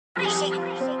Every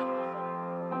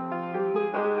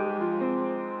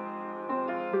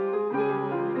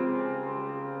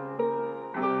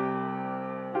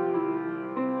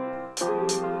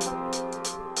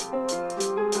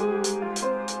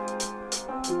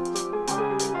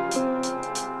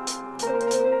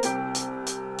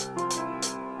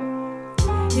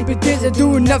days I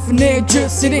do nothing, they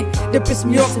just sitting. They piss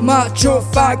me off my job,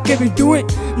 I can't be doing.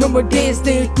 No more days,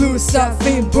 they close, I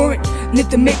feel boring. Need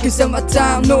to make use of my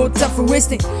time, no time for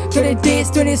wasting. 20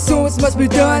 days, 20 songs must be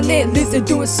done. At least they're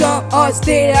doing some art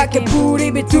that I can put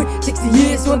in between. 60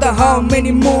 years, wonder how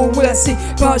many more will I see?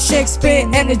 About Shakespeare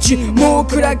energy, more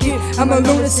could I get? I'm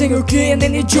alone, a single kid,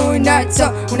 and enjoy night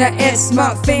time. When I ask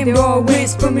my fam, they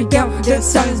always put me down. The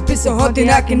silence be so hard that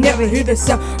I can never hear the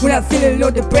sound. When I feel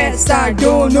low depressed, I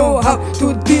don't know how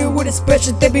to deal with the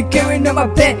pressure they be carrying on my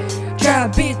back. Try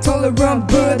to be tolerant,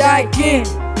 but I can't.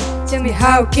 Tell me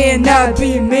how can I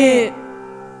be mad?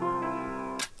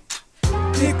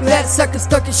 Big lad sucker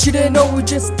stuck in shit and no,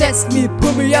 just test me.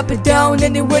 Put me up and down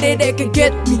anywhere that they can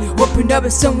get me. Open up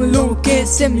and someone low can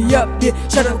send me up, yeah.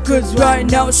 Shut up cause right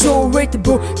now it's so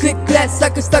irritable. Click glad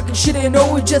sucker stuck in shit and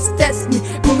no, just test me.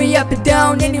 Put me up and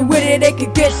down anywhere that they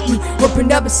can get me.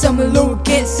 Open up and someone low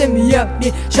can send me up,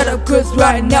 yeah. Shut up cause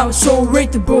right now it's so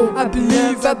irritable. I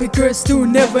believe I'll be cursed to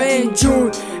never enjoy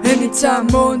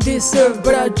anytime on this earth,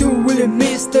 but I do really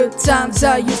miss the times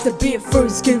I used to be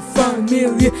first get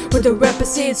familiar with the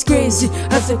rappers. Say it's crazy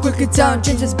as a quickly time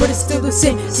changes, but it's still the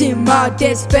same. See my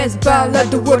days pass by like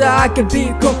the water I can be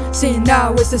gone. See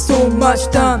now wasting so much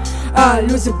time, I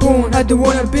lose a bone. I don't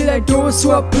wanna be like those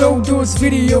who upload those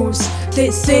videos. They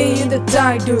say in the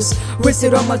titles,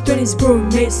 wasted all my 20s, bro.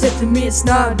 Mate said to me it's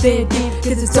not that deep,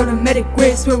 cause it's automatic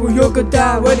waste where we all go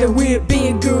die. Whether we're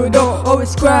being good or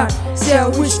always cry. Say I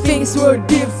wish things were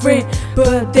different,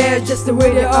 but they're just the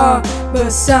way they are.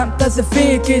 But sometimes I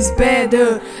think it's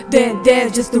better than they're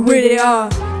just the way they are.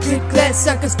 Click glad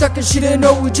sucker stuck in shit and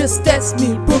no, just test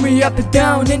me. Put me up and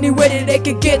down anywhere that they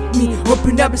can get me.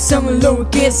 Open up and someone low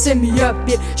can't send me up,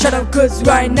 yeah. Shut up cause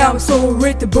right now it's so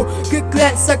irritable. Click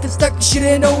glad sucker stuck in shit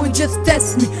and no, just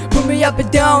test me. Put me up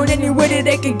and down anywhere that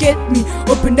they can get me.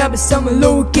 Open up and someone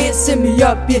low can't send me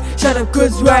up, yeah. Shut up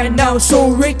cause right now it's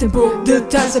so irritable. The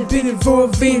times I've been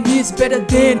involved in is better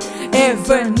than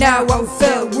ever. Now I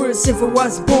felt worse if I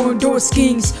was born those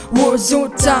kings. War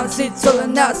zone times, it's all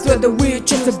on us. Whether we're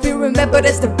just to be remembered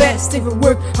as the best. If we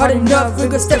work hard enough, we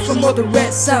gon' step from all the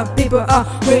rest. Some people are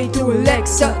way too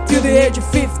relaxed till the age of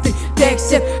 50. They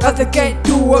accept other can't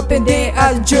do up and they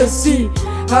I just see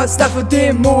how stuff for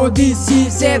them more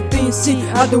disease have been seen.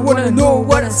 I don't wanna know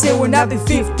what I say when I be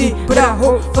 50, but I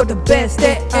hope for the best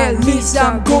that at least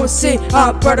I'm gonna say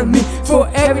I'm proud of me for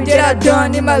everything that I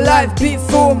done in my life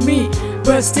before me.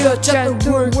 But still I try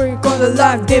to work on the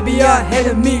life they be ahead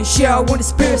of me. Shit, I want the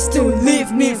spirits to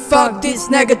leave me. Fuck this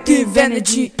negative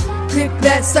energy. Click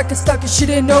that sucker stuck in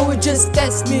shit and no, it just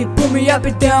test me. Put me up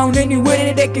and down anywhere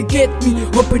that they can get me.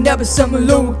 Open up and someone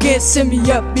low can't send me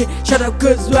up, yeah. Shut up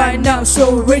cause right now it's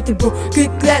so irritable.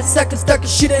 Click that sucker stuck in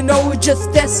shit and no, it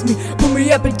just test me. Put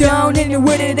me up and down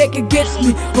anywhere that they can get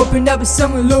me. Open up and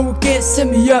someone low can't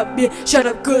send me up, yeah. Shut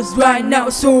up cause right now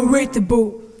it's so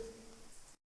irritable.